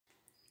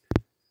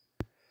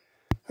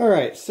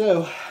Alright,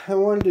 so I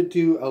wanted to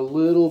do a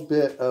little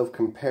bit of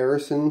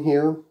comparison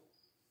here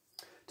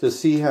to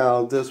see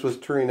how this was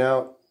turning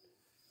out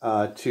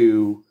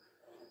to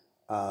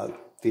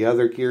the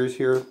other gears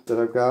here that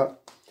I've got.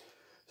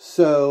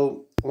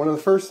 So one of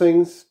the first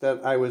things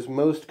that I was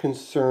most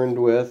concerned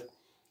with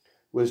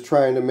was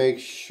trying to make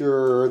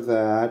sure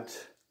that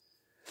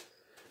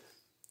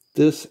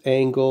this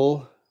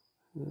angle,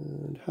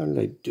 and how did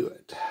I do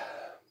it?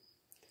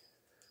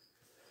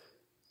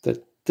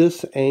 That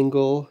this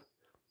angle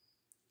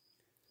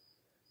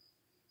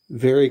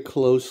very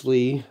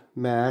closely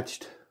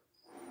matched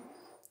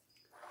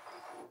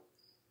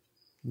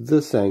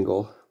this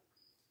angle.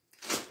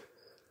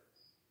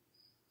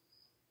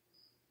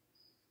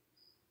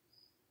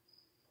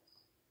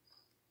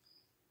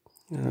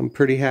 And I'm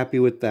pretty happy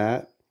with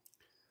that.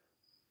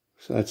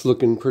 So that's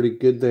looking pretty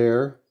good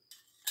there.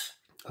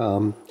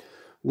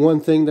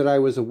 One thing that I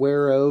was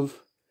aware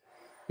of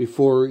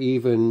before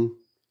even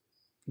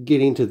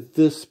getting to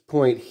this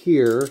point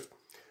here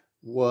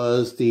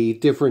was the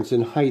difference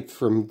in height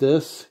from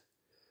this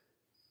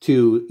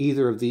to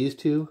either of these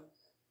two.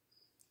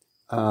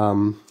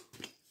 Let's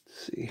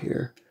see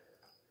here.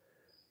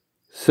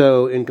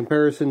 So in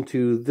comparison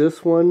to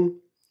this one,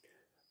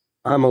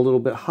 I'm a little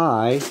bit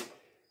high.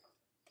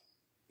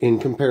 In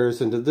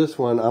comparison to this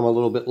one, I'm a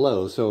little bit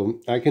low.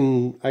 So I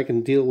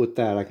can deal with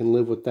that. I can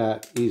live with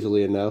that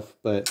easily enough.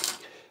 But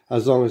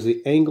as long as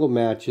the angle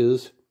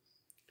matches,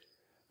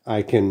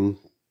 I can,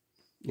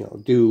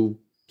 do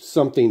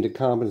something to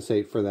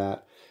compensate for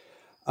that.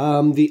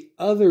 The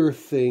other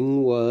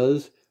thing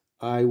was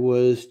I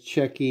was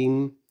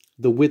checking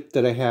the width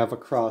that I have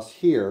across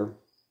here,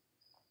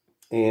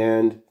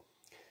 and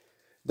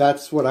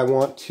that's what I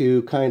want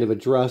to kind of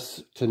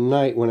address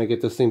tonight when I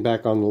get this thing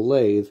back on the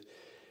lathe.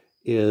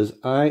 Is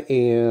I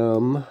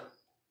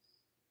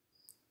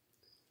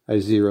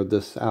zeroed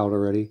this out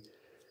already.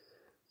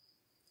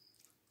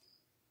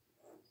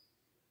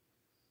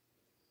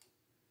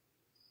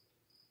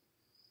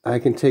 I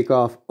can take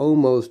off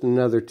almost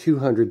another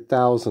 200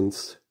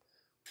 thousandths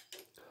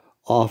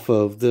off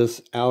of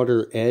this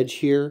outer edge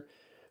here.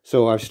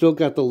 So I've still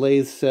got the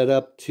lathe set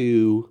up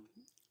to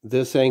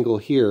this angle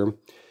here.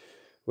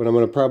 What I'm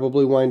going to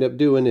probably wind up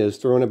doing is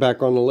throwing it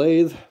back on the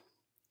lathe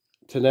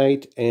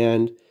tonight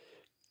and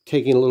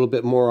taking a little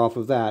bit more off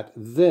of that.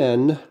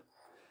 Then,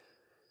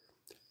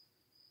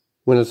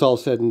 when it's all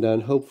said and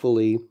done,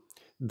 hopefully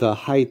the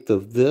height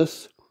of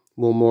this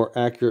will more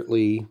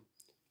accurately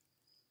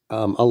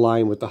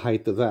align with the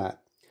height of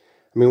that.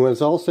 I mean, when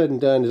it's all said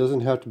and done, it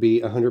doesn't have to be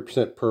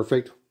 100%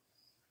 perfect.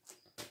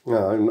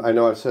 I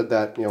know I've said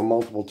that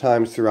multiple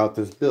times throughout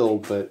this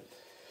build, but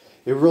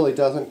it really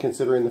doesn't,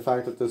 considering the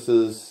fact that this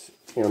is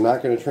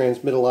not going to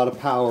transmit a lot of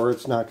power.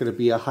 It's not going to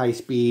be a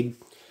high-speed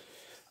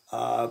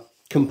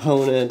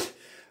component,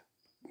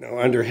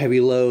 under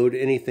heavy load,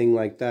 anything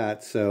like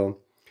that. So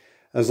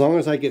as long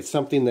as I get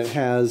something that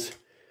has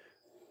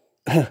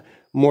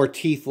more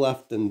teeth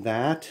left than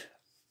that,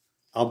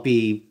 I'll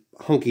be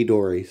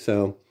hunky-dory.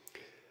 So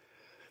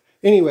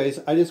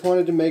anyways, I just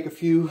wanted to make a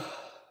few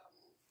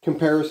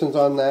comparisons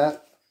on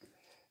that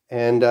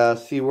and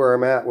see where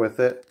I'm at with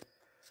it.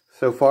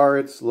 So far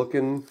it's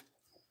looking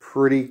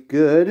pretty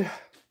good.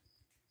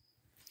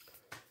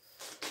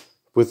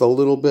 With a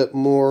little bit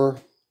more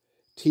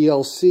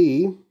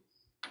TLC,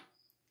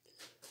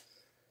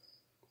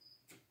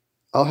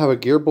 I'll have a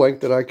gear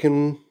blank that I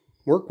can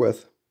work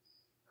with.